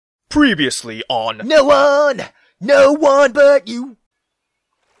Previously on... No one but you.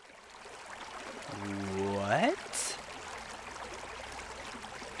 What?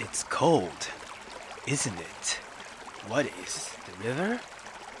 It's cold, isn't it? What is the river?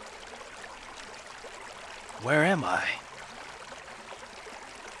 Where am I?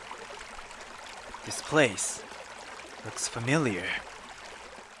 This place looks familiar.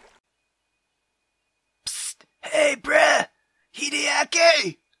 Psst! Hey, bruh!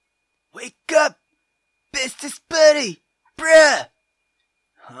 Hideaki! Wake up! Bestest buddy! Bruh!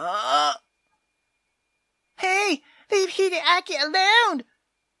 Huh? Hey, leave Hideaki alone!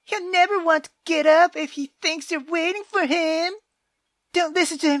 He'll never want to get up if he thinks you're waiting for him. Don't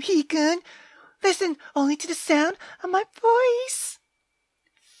listen to him, Hikun. Listen only to the sound of my voice.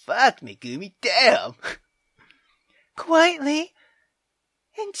 Fuck, Megumi, damn! Quietly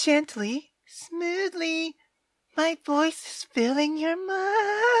and gently, smoothly, my voice is filling your mind.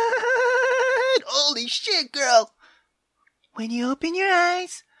 Holy shit, girl! When you open your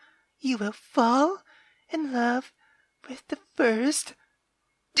eyes, you will fall in love with the first.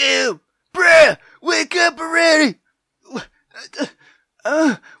 Damn! Bruh! Wake up already! What the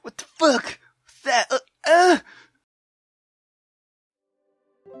fuck? What's that?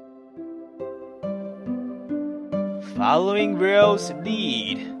 Following Ryo's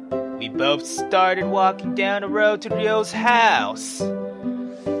lead, we both started walking down the road to Ryo's house.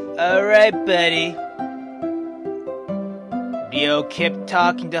 Alright, buddy. Ryo kept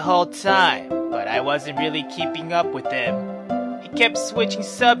talking the whole time, but I wasn't really keeping up with him. He kept switching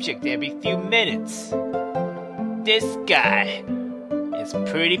subject every few minutes. This guy is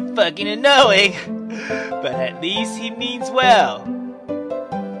pretty fucking annoying, but at least he means well.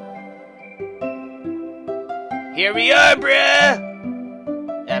 Here we are, bruh!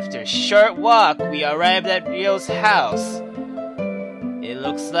 After a short walk, we arrived at Ryo's house. It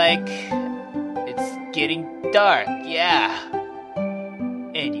looks like it's getting dark, yeah.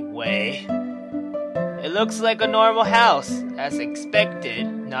 Anyway, it looks like a normal house. As expected,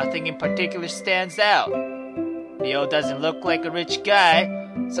 nothing in particular stands out. Ryo doesn't look like a rich guy,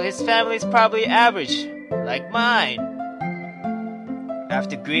 so his family is probably average, like mine.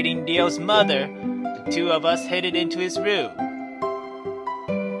 After greeting Ryo's mother, the two of us headed into his room.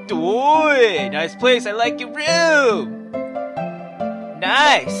 Oi, nice place, I like your room!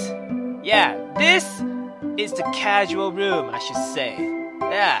 Nice! Yeah, this is the casual room, I should say.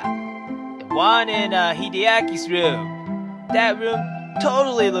 Yeah, the one in Hideaki's room. That room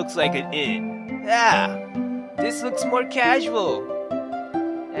totally looks like an inn. Yeah, this looks more casual.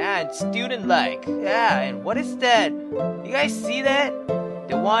 Yeah, and student-like. Yeah, and what is that? You guys see that?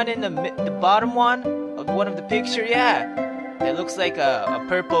 The one in the bottom one of the picture? Yeah. It looks like a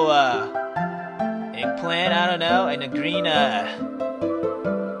purple eggplant, I don't know, and a green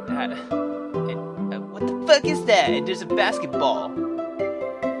what the fuck is that? And there's a basketball.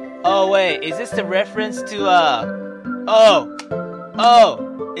 Oh wait, is this the reference to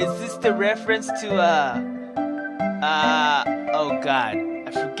is this the reference to oh god,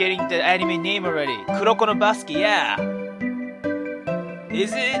 I'm forgetting the anime name already. Kuroko no Basket, yeah.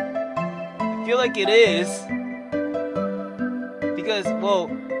 Is it? I feel like it is. Because, well,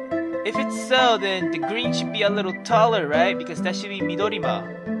 if it's so, then the green should be a little taller, right? Because that should be Midorima,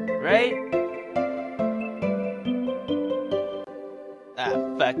 right? Ah,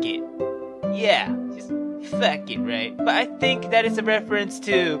 fuck it. Yeah, just fuck it, right? But I think that is a reference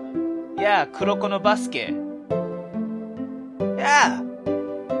to, yeah, Kuroko no Basket. Yeah,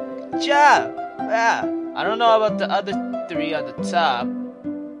 good job. Yeah, I don't know about the other three on the top.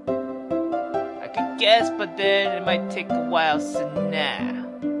 I could guess, but then it might take a while, so nah.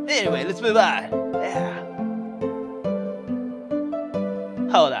 Anyway, let's move on. Yeah.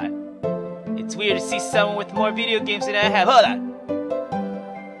 Hold on. It's weird to see someone with more video games than I have. Hold on.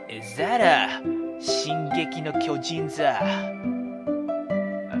 Is that a Shingeki no Kyojinza?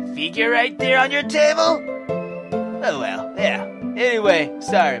 A figure right there on your table? Oh well, yeah. Anyway,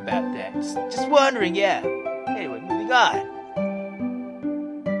 sorry about that. Just wondering, yeah. Anyway, moving on.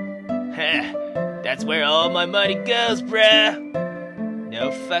 That's where all my money goes, bruh.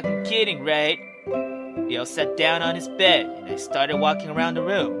 No fucking kidding, right? Ryo sat down on his bed, and I started walking around the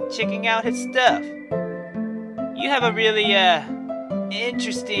room, checking out his stuff. You have a really,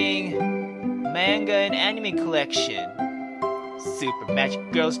 interesting manga and anime collection. Super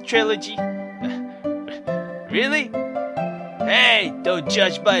Magic Girls Trilogy. Really? Hey, don't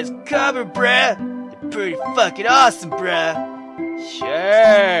judge by his cover, bruh. They're pretty fucking awesome, bruh.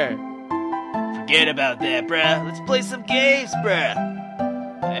 Sure. Forget about that, bruh. Let's play some games, bruh.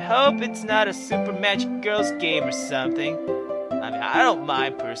 I hope it's not a Super Magic Girls game or something. I mean, I don't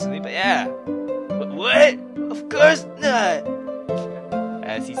mind personally, but yeah. What? Of course not.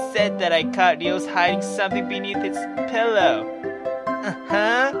 As he said that, I caught Rio's hiding something beneath his pillow.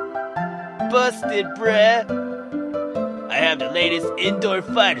 Uh-huh. Busted, bruh. I have the latest Indoor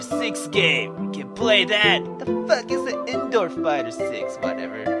Fighter 6 game. We can play that. The fuck is an Indoor Fighter 6?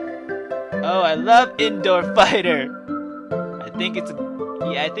 Whatever. Oh, I love Indoor Fighter. I think it's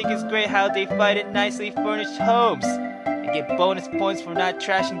great how they fight in nicely furnished homes and get bonus points for not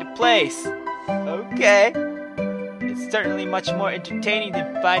trashing the place. Okay. It's certainly much more entertaining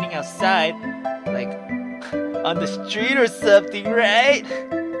than fighting outside, like on the street or something, right?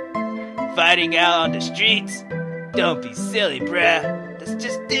 Fighting out on the streets? Don't be silly, bruh. That's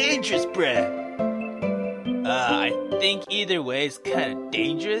just dangerous, bruh. I think either way is kind of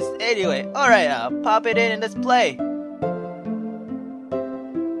dangerous. Anyway, alright, pop it in and let's play.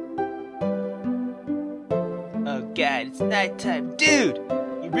 Oh god, it's nighttime. Dude,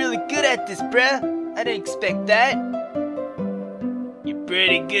 you're really good at this, bruh. I didn't expect that. You're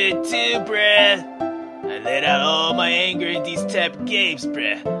pretty good too, bruh. I let out all my anger in these type of games,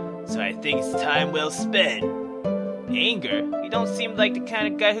 bruh. So I think it's time well spent. Anger? You don't seem like the kind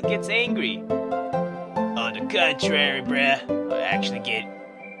of guy who gets angry. On the contrary, bruh, I actually get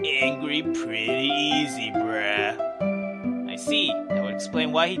angry pretty easy, bruh. I see. That would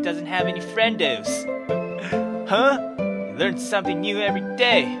explain why he doesn't have any friendos. Huh? You learn something new every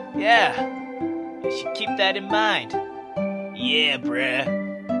day. Yeah. You should keep that in mind. Yeah, bruh.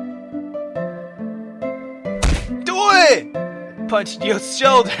 Do it! I punched Rio's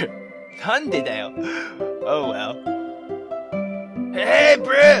shoulder. なんでだよ. Oh well. Hey,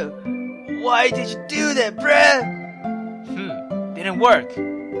 bro! Why did you do that, bruh? Didn't work.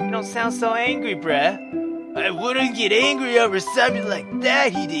 You don't sound so angry, bruh. I wouldn't get angry over something like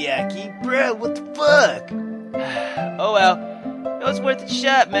that, Hideaki. Bruh, what the fuck? Oh well. It was worth a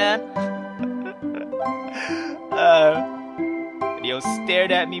shot, man. Rio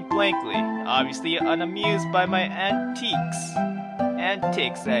stared at me blankly, obviously unamused by my antics.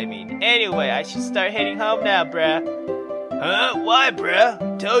 Antics, I mean. Anyway, I should start heading home now, bruh. Huh? Why, bruh?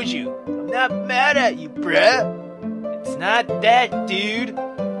 Told you. I'm not mad at you, bruh. It's not that, dude.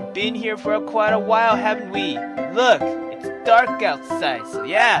 We've been here for quite a while, haven't we? Look, it's dark outside, so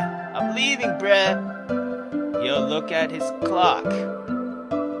yeah, I'm leaving, bruh. He'll look at his clock.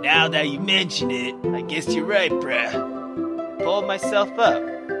 Now that you mention it, I guess you're right, bruh. Pulled myself up.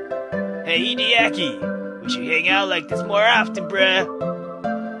 Hey, Hideaki, we should hang out like this more often, bruh.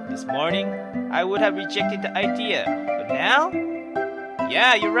 This morning, I would have rejected the idea, but now?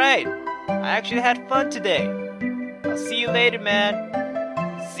 Yeah, you're right. I actually had fun today. I'll see you later, man.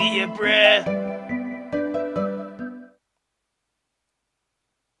 See ya, bruh.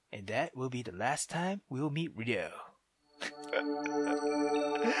 And that will be the last time we'll meet Rio.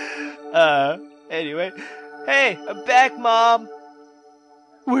 Anyway. Hey, I'm back, Mom.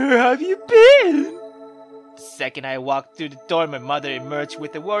 Where have you been? The second I walked through the door, my mother emerged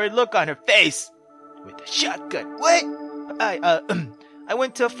with a worried look on her face. With a shotgun. What? I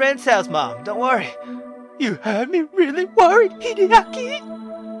went to a friend's house, Mom. Don't worry. You had me really worried,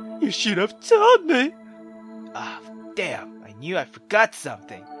 Hideaki. You should have told me. Damn. I knew I forgot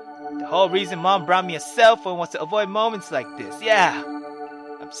something. The whole reason Mom brought me a cell phone was to avoid moments like this. Yeah.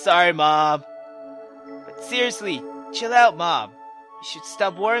 I'm sorry, Mom. But seriously, chill out, Mom. You should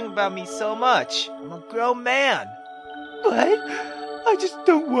stop worrying about me so much. I'm a grown man. But I just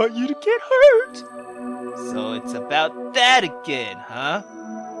don't want you to get hurt. So it's about that again, huh?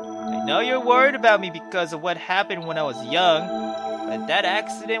 I know you're worried about me because of what happened when I was young, but that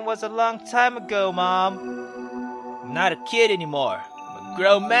accident was a long time ago, Mom. I'm not a kid anymore. I'm a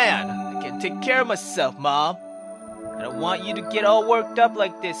grown man. I can take care of myself, Mom. I don't want you to get all worked up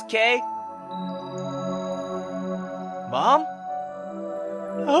like this, Kay? Mom?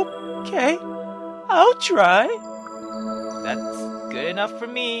 Okay, I'll try. That's good enough for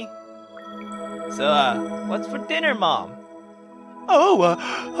me. So, what's for dinner, Mom? Oh,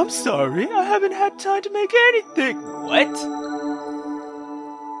 I'm sorry. I haven't had time to make anything. What?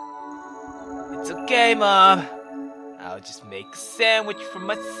 It's okay, Mom. I'll just make a sandwich for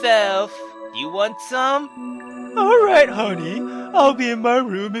myself. You want some? All right, honey. I'll be in my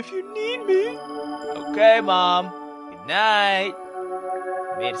room if you need me. Okay, Mom. Good night.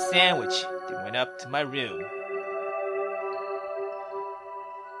 I made a sandwich, then went up to my room.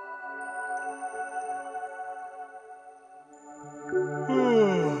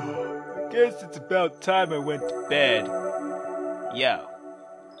 I guess it's about time I went to bed. Yo,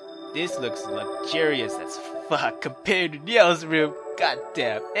 this looks luxurious as fuck compared to Neil's room.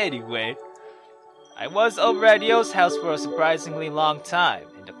 Goddamn. Anyway, I was over at Yo's house for a surprisingly long time,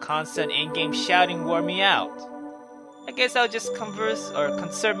 and the constant in-game shouting wore me out. I guess I'll just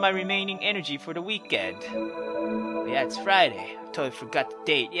conserve my remaining energy for the weekend. But yeah, it's Friday. I totally forgot the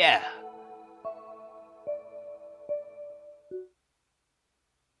date, yeah.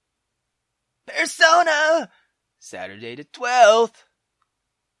 Persona! Saturday the 12th.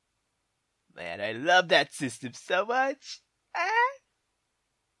 Man, I love that system so much.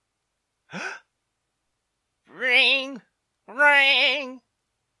 Ring! Ring!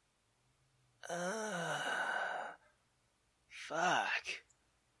 Fuck.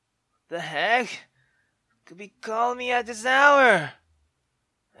 The heck? Could be calling me at this hour.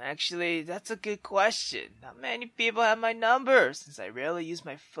 Actually, that's a good question. Not many people have my number, since I rarely use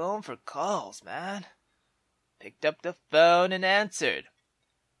my phone for calls, man. Picked up the phone and answered.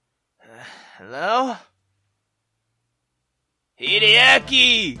 Hello?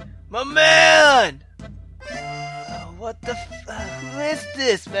 Hideaki! My man! What the who is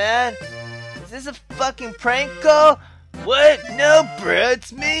this, man? Is this a fucking prank call? What? No, bro,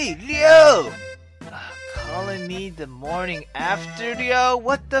 it's me, Leo! Calling me the morning after, Leo?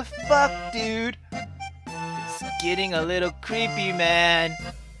 What the fuck, dude? It's getting a little creepy, man.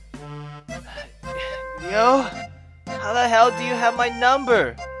 Leo? How the hell do you have my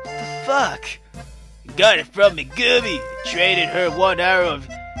number? What the fuck? Got it from Megumi. Traded her 1 hour of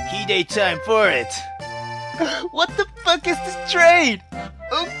Hide time for it. What the fuck is this trade?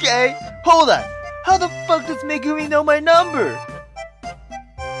 Okay, hold on. How the fuck does Megumi know my number?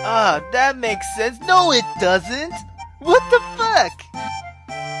 Ah, that makes sense. No, it doesn't. What the fuck?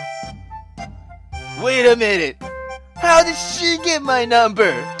 Wait a minute. How did she get my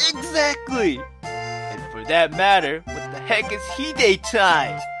number? Exactly. And for that matter, what the heck is Hide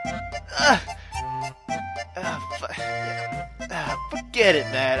time? Forget it,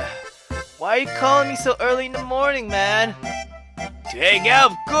 man. Why are you calling me so early in the morning, man? To hang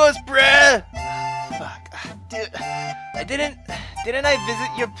out, of course, bruh. Fuck, dude. Didn't I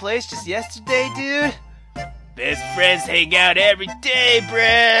visit your place just yesterday, dude? Best friends hang out every day,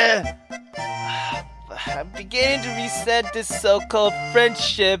 bruh. I'm beginning to resent this so-called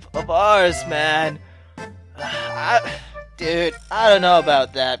friendship of ours, man. Dude, I don't know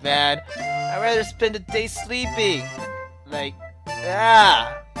about that, man. I'd rather spend the day sleeping.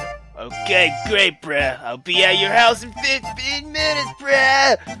 Okay, great, bruh. I'll be at your house in 15 minutes,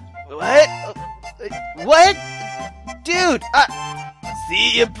 bruh. What? What? Dude,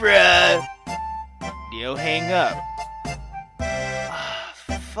 see ya, bruh. Yo, hang up.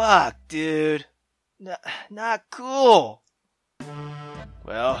 Fuck, dude. Not cool.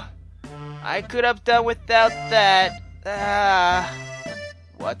 Well, I could have done without that.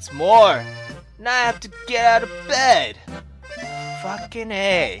 What's more, now I have to get out of bed. Fucking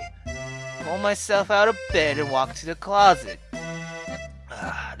A. Pull myself out of bed and walk to the closet.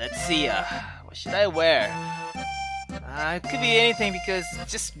 Let's see, what should I wear? It could be anything because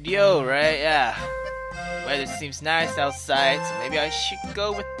it's just Yo, right? Yeah. Weather seems nice outside, so maybe I should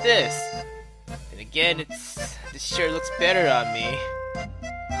go with this. And again, this shirt looks better on me.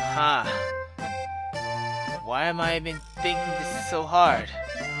 Why am I even thinking this is so hard?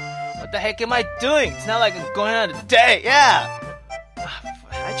 What the heck am I doing? It's not like I'm going on a date, yeah!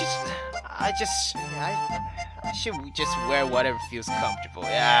 I should just wear whatever feels comfortable,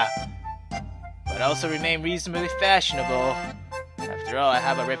 yeah. But also remain reasonably fashionable. After all, I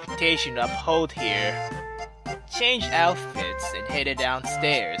have a reputation to uphold here. Change outfits and headed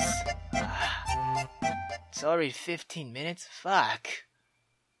downstairs. It's already 15 minutes? Fuck.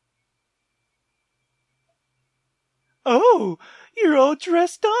 Oh, you're all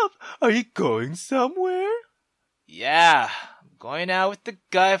dressed up. Are you going somewhere? Yeah, I'm going out with the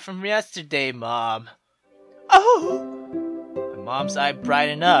guy from yesterday, Mom. Oh! My mom's eye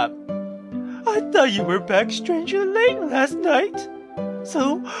brightened up. I thought you were back strangely late last night.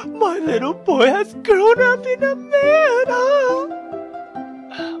 So, my little boy has grown up in a man, huh?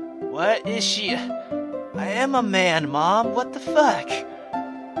 What is she? I am a man, Mom. What the fuck?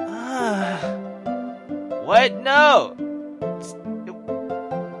 What? No!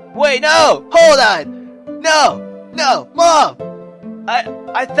 Wait, no! Hold on! No, Mom!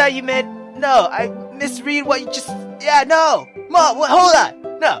 I thought you meant... No, I misread what you just... Yeah, no! Mom, hold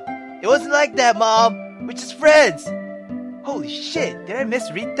on! No, it wasn't like that, Mom. We're just friends. Holy shit, did I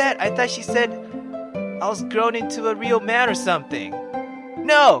misread that? I thought she said I was grown into a real man or something.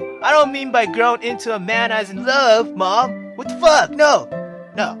 No, I don't mean by grown into a man as in love, Mom. What the fuck? No,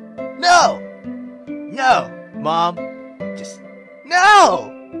 Mom. Just...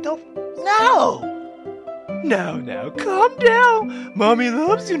 No! Don't... No! Now, calm down. Mommy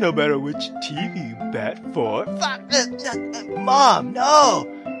loves you no matter which TV you bat for. Fuck, Mom, no!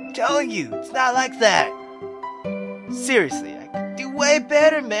 I'm telling you, it's not like that. Seriously, I could do way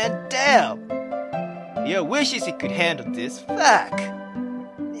better, man. Damn. Yo wishes he could handle this. Fuck.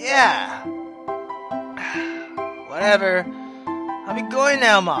 Yeah. Whatever. I'll be going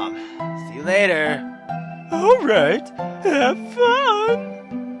now, Mom. See you later. Alright, have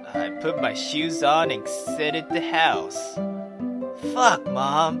fun. I put my shoes on and exited the house. Fuck,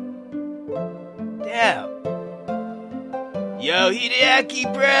 Mom. Damn. Yo, Hideaki,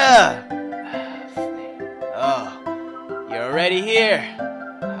 bruh. Oh, you're already here.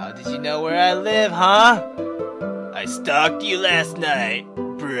 How did you know where I live, huh? I stalked you last night,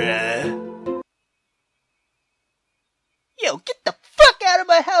 bruh. Yo, get the fuck out of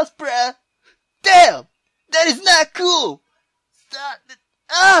my house, bruh. Damn, that is not cool.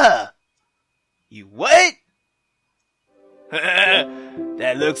 Stop. You what?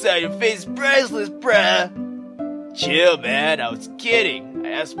 That looks like your face is priceless, bruh. Chill, man, I was kidding. I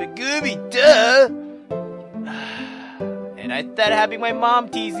asked Megumi, duh. And I thought having my mom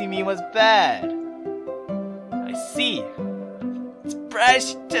teasing me was bad. I see. Surprised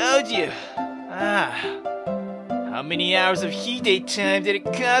she told you. How many hours of Hide time did it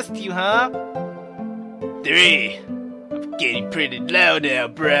cost you, huh? 3. I'm getting pretty low now,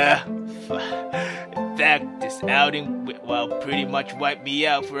 bruh. In fact, this outing will pretty much wipe me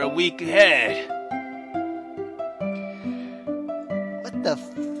out for a week ahead. What the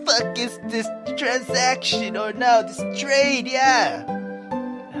fuck is this transaction, or no, this trade, yeah?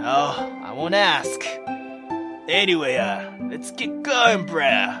 Oh, I won't ask. Anyway, let's get going,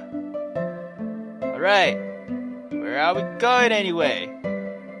 bruh. Alright, where are we going anyway?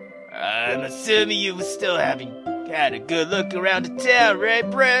 I'm assuming you were still having had a good look around the town, right,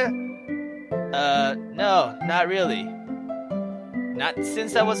 bruh? No, not really. Not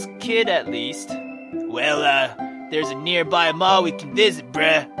since I was a kid, at least. Well, there's a nearby mall we can visit,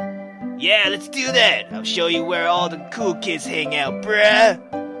 bruh. Yeah, let's do that. I'll show you where all the cool kids hang out, bruh.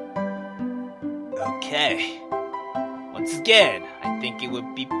 Okay. Once again, I think it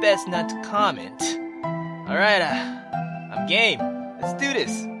would be best not to comment. Alright, I'm game. Let's do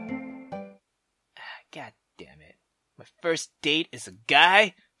this. God damn it. My first date is a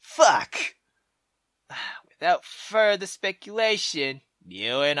guy? Fuck! Without further speculation,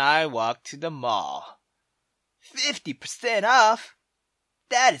 Neo and I walked to the mall. 50% off?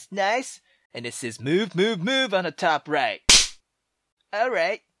 That is nice. And it says move, move, move on the top right.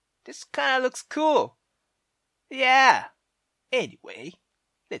 Alright, this kinda looks cool. Yeah. Anyway,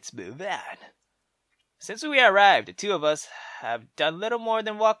 let's move on. Since we arrived, the two of us have done little more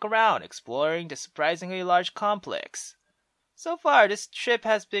than walk around, exploring the surprisingly large complex. So far, this trip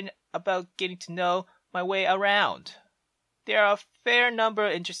has been about getting to know my way around. There are a fair number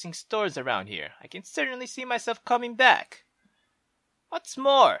of interesting stores around here. I can certainly see myself coming back. What's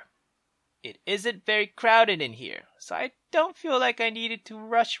more, it isn't very crowded in here, so I don't feel like I needed to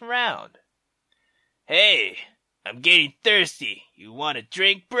rush around. Hey, I'm getting thirsty. You want a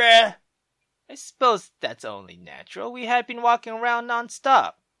drink, bruh? I suppose that's only natural. We had been walking around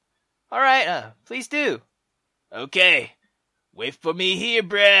non-stop. Alright, please do. Okay, wait for me here,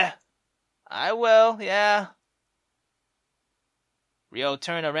 bruh. I will, yeah. Ryo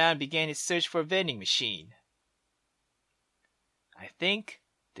turned around and began his search for a vending machine. I think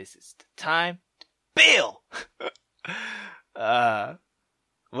this is the time to bail.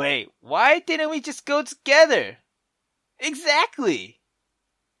 Wait, why didn't we just go together? Exactly.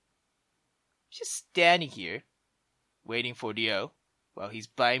 Just standing here, waiting for Ryo, while he's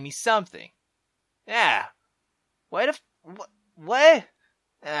buying me something. Yeah. What?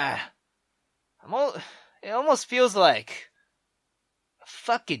 It almost feels like a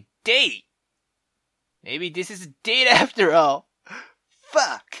fucking date. Maybe this is a date after all.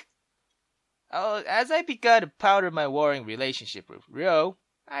 Fuck. Oh, as I began to powder my warring relationship with Ryo,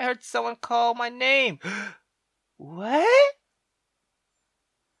 I heard someone call my name. What?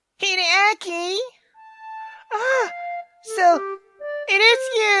 Hideaki! So, it is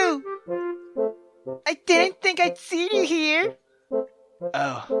you! I didn't think I'd see you here.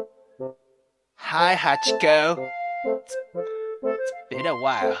 Oh. Hi, Hachiko. It's been a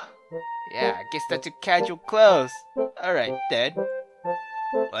while. Yeah, I guess that's your casual clothes. Alright then.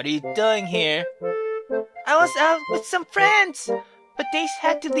 What are you doing here? I was out with some friends, but they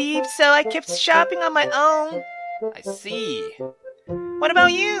had to leave, so I kept shopping on my own. I see. What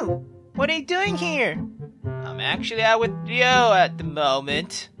about you? What are you doing here? I'm actually out with Ryo at the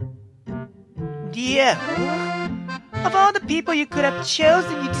moment. Ryo? Of all the people you could have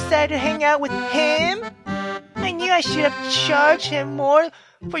chosen, you decided to hang out with him? I knew I should have charged him more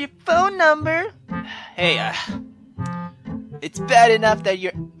for your phone number. Hey, it's bad enough that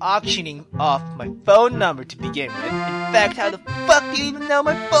you're auctioning off my phone number to begin with. In fact, how the fuck do you even know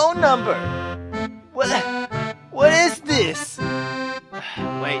my phone number? What is this?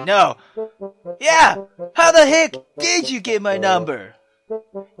 Wait, no. Yeah, how the heck did you get my number?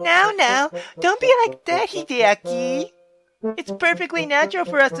 Now, don't be like that, Hideaki. It's perfectly natural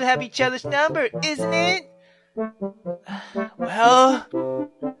for us to have each other's number, isn't it? Well,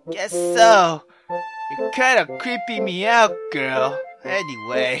 guess so. You're kind of creeping me out, girl.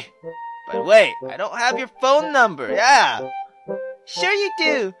 Anyway. But wait, I don't have your phone number, yeah. Sure you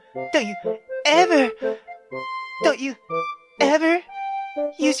do. Don't you ever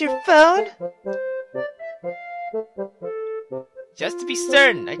use your phone? Just to be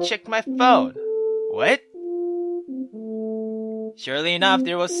certain, I checked my phone. What? Surely enough,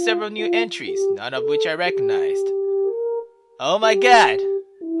 there was several new entries, none of which I recognized. Oh my god!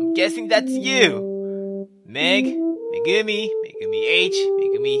 I'm guessing that's you! Megumi, Megumi H,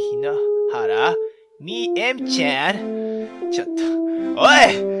 Megumi Hinohara, me M-chan.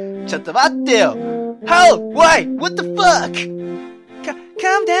 Chatto matte yo! How? Why? What the fuck?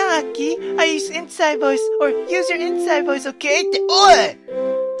 Calm down, Aki. I use inside voice, or use your inside voice, okay? Oi!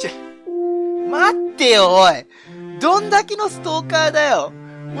 待ってよ、おい! どんだけのストーカーだよ!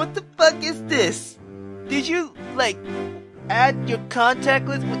 What the fuck is this? Did you, like, add your contact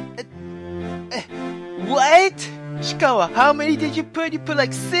list with... what? しかも, how many did you put? You put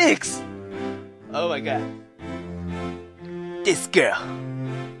like 6! Oh my god. This girl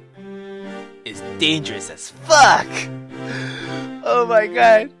is dangerous as fuck! Oh my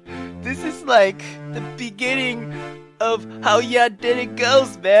god. This is like the beginning of how Yandere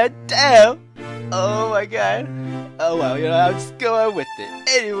goes, man. Damn! Oh my god. Oh well, I'll just go on with it.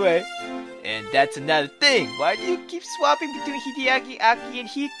 Anyway. And that's another thing. Why do you keep swapping between Hideaki, Aki, and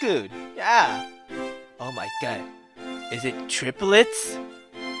Hikun? Yeah. Oh my god. Is it triplets?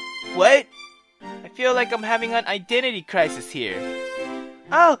 What? I feel like I'm having an identity crisis here.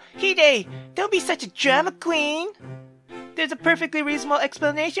 Oh, Hide, don't be such a drama queen. There's a perfectly reasonable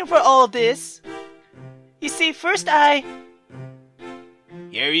explanation for all this. You see, first Here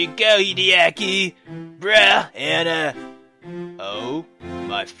you go, Hideaki! Bruh, and oh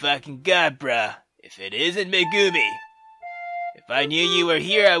my fucking god, bruh. If it isn't Megumi. If I knew you were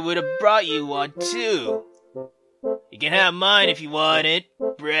here, I would have brought you one too. You can have mine if you want it,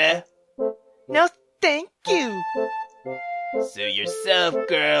 bruh. No, thank you. Suit yourself,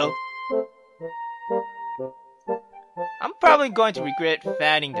 girl. I'm probably going to regret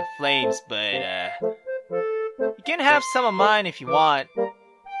fanning the flames, but you can have some of mine if you want.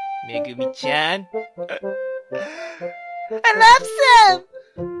 Megumi-chan. I love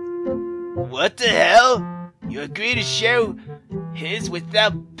some! What the hell? You agree to share his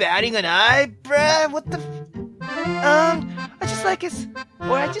without batting an eye, bruh? What the I just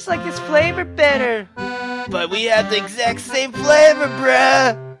like his flavor better. But we have the exact same flavor,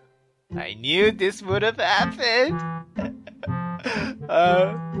 bruh! I knew this would have happened.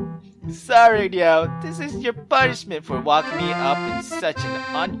 Sorry, Ryo. This is your punishment for walking me up in such an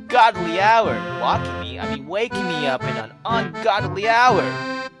ungodly hour. Waking me up in an ungodly hour.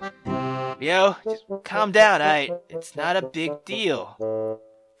 Ryo, just calm down, alright? It's not a big deal.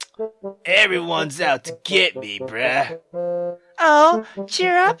 Everyone's out to get me, bruh. Oh,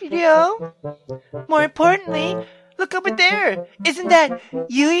 cheer up, Ryo. More importantly, look over there. Isn't that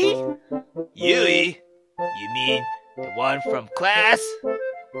Yui? Yui? You mean the one from class?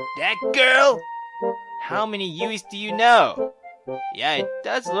 That girl? How many Yuis do you know? Yeah, it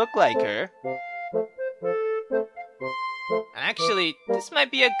does look like her. Actually, this might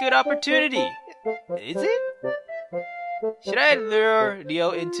be a good opportunity. Is it? Should I lure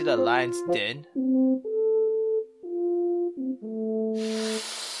Ryo into the lion's den?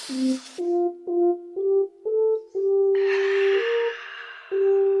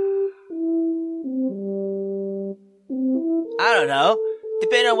 I don't know.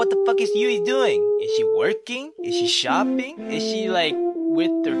 Depending on what the fuck is Yui doing. Is she working? Is she shopping? Is she like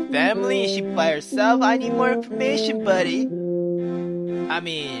with her family? Is she by herself? I need more information, buddy. I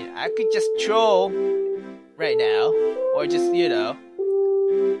mean, I could just troll right now. Or just, yeah.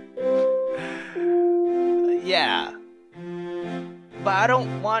 But I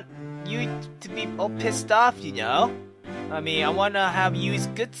don't want Yui to be all pissed off, I mean, I want to have Yui's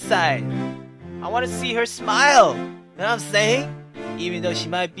good side. I want to see her smile. You know what I'm saying? Even though she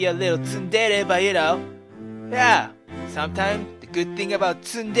might be a little tsundere, but yeah. Sometimes the good thing about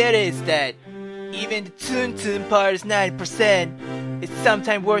tsundere is that even the tsum part is 90%. it's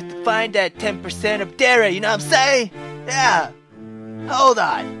sometime worth to find that 10% of Dara, you know what I'm saying? Yeah. Hold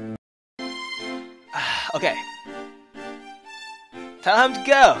on. Okay. Tell him to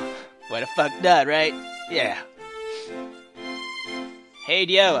go. What the fuck not, right? Yeah. Hey,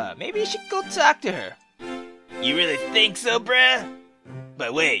 Dio, maybe you should go talk to her. You really think so, bruh?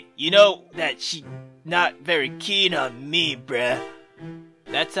 But wait, you know that she not very keen on me, bruh.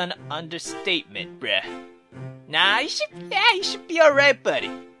 That's an understatement, bruh. Nah, you should be alright, buddy.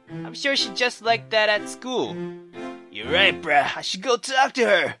 I'm sure she's just like that at school. You're right, bruh. I should go talk to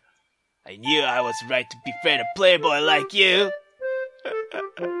her. I knew I was right to befriend a playboy like you.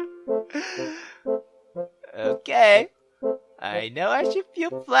 Okay. I know I should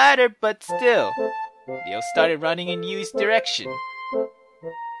feel flattered, but still. Dio started running in Yui's direction.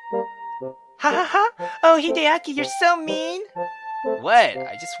 Ha ha ha! Oh, Hideaki, you're so mean! What?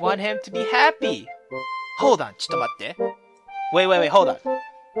 I just want him to be happy. Hold on, ちょっと待って. Wait, hold on.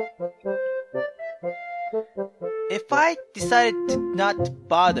 If I decided to not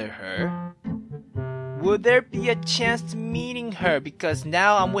bother her, would there be a chance to meeting her because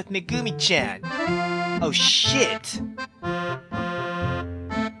now I'm with Megumi-chan? Oh shit! Ah,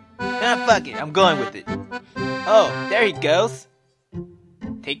 fuck it, I'm going with it. Oh, there he goes.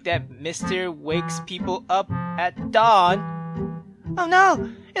 Take that Mr. wakes people up at dawn. Oh no!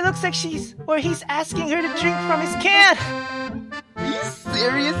 It looks like he's asking her to drink from his can! Are you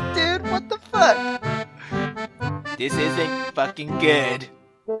serious, dude? What the fuck? This isn't fucking good.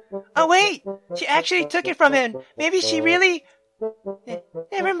 Oh wait! She actually took it from him! Maybe she really...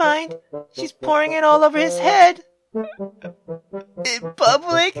 Never mind. She's pouring it all over his head! In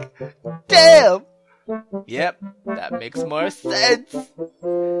public? Damn! Yep, that makes more sense.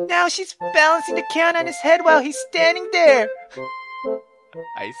 Now she's balancing the can on his head while he's standing there!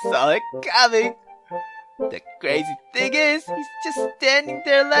 I saw it coming. The crazy thing is, he's just standing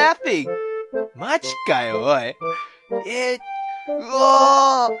there laughing. Machikayo, oi.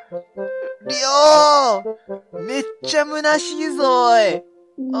 Ryo! Meccha munashii zo, oi.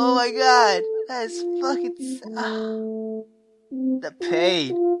 Oh my god, that is fucking the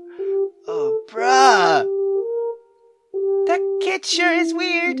pain. Oh, bruh. That kid sure is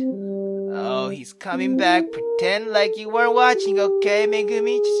weird. Oh, he's coming back. Pretend like you weren't watching, okay,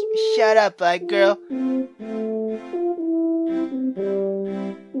 Megumi? Just shut up, girl.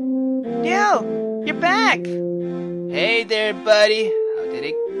 Yo, you're back. Hey there, buddy. How did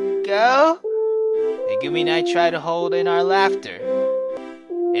it go? Megumi and I tried to hold in our laughter.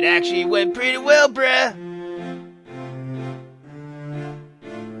 It actually went pretty well, bruh.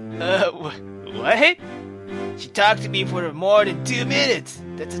 What? She talked to me for more than 2 minutes.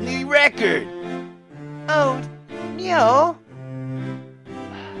 That's a new record. Oh, yo.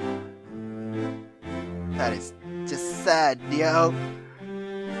 That is just sad, yo.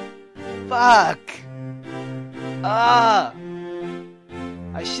 Fuck. I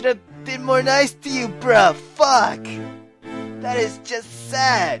should have been more nice to you, bruh. Fuck. That is just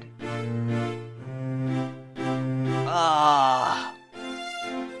sad. I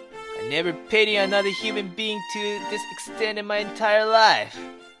never pity another human being to this extent in my entire life.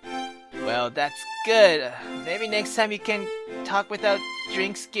 Well, that's good. Maybe next time you can talk without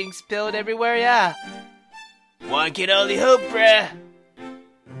drinks getting spilled everywhere, yeah. One can only hope, bruh.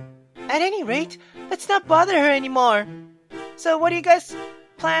 At any rate, let's not bother her anymore. So what do you guys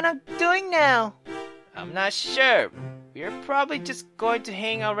plan on doing now? I'm not sure. We're probably just going to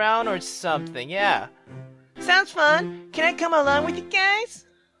hang around or something, yeah. Sounds fun. Can I come along with you guys?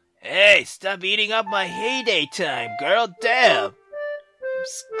 Hey, stop eating up my heyday time, girl. Damn. I'm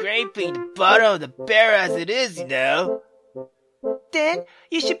scraping the bottom of the barrel as it is, you know. Then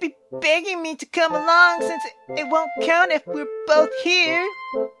you should be begging me to come along since it won't count if we're both here.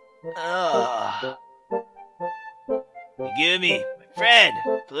 Megumi, my friend,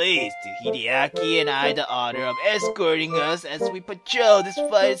 please do Hideaki and I the honor of escorting us as we patrol this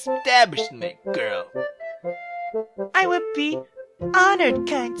fine establishment, girl. I would be honored,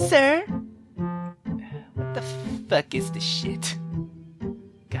 kind sir. What the fuck is this shit?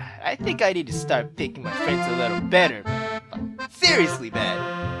 God, I think I need to start picking my friends a little better. Seriously, man.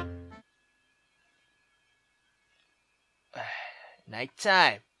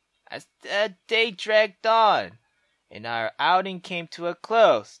 Nighttime. As the day dragged on, and our outing came to a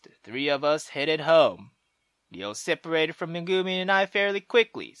close, the three of us headed home. Leo separated from Megumi and I fairly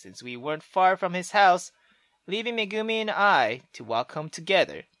quickly, since we weren't far from his house, leaving Megumi and I to walk home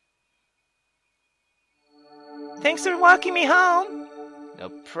together. Thanks for walking me home. No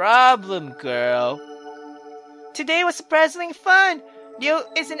problem, girl. Today was surprisingly fun. Leo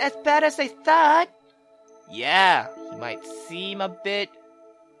isn't as bad as I thought. Yeah, he might seem a bit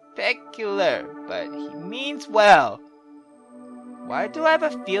peculiar, but he means well. Why do I have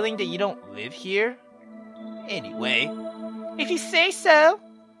a feeling that you don't live here? Anyway, If you say so.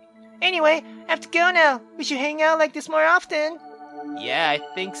 Anyway, I have to go now. We should hang out like this more often. yeah, I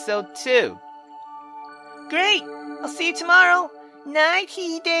think so too. Great. I'll see you tomorrow. Night,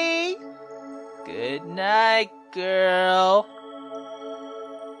 Hide. Good night, girl.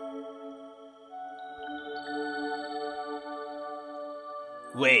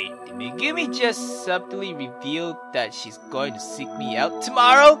 Wait, did Megumi just subtly reveal that she's going to seek me out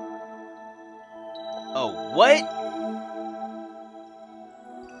tomorrow? Oh, what?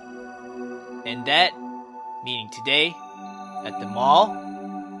 And that, meaning today, at the mall?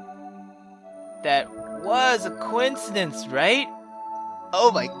 That was a coincidence, right?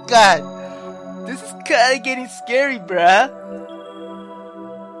 Oh my god! This is kinda getting scary, bruh!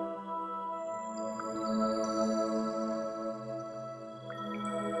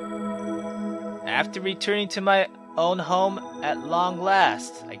 After returning to my own home at long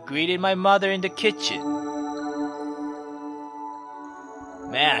last, I greeted my mother in the kitchen.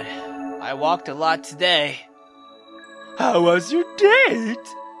 Man, I walked a lot today. How was your date?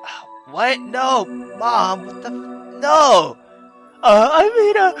 What? No, Mom, what the no!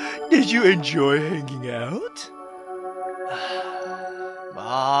 Did you enjoy hanging out?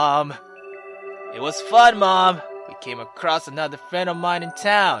 Mom. It was fun, Mom. We came across another friend of mine in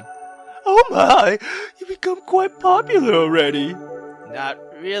town. Oh my, you become quite popular already. Not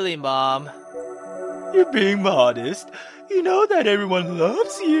really, Mom. You're being modest. You know that everyone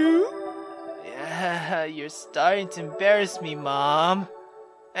loves you. Yeah, you're starting to embarrass me, Mom.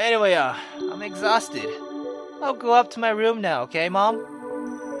 Anyway, I'm exhausted. I'll go up to my room now, okay,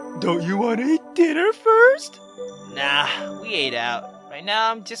 Mom? Don't you want to eat dinner first? Nah, we ate out. Right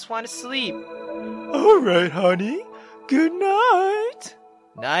now, I just want to sleep. All right, honey. Good night.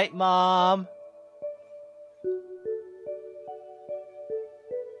 Night, Mom.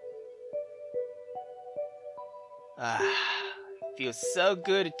 Feels so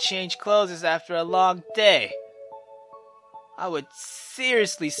good to change clothes after a long day. I would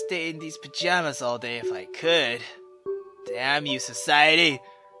seriously stay in these pajamas all day if I could. Damn you, society.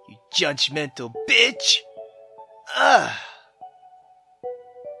 You judgmental bitch. I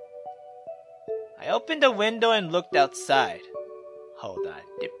opened the window and looked outside. Hold on,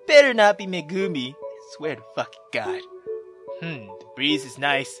 there better not be Megumi. I swear to fucking God. The breeze is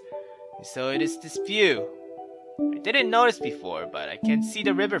nice, and so it is this view. I didn't notice before, but I can see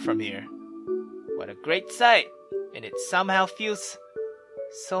the river from here. What a great sight, and it somehow feels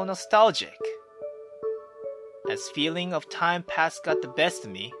so nostalgic. As feeling of time past got the best of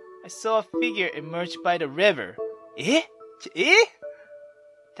me, I saw a figure emerge by the river. Eh? Eh?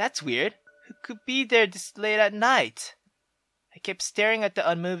 That's weird. Who could be there this late at night? I kept staring at the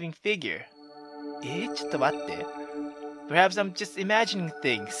unmoving figure. Eh? ちょっと待って. Perhaps I'm just imagining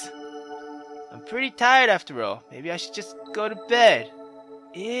things. I'm pretty tired after all. Maybe I should just go to bed.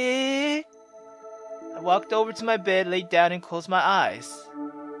 Eh? I walked over to my bed, laid down, and closed my eyes.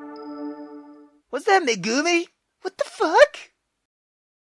 Was that Megumi? What the fuck?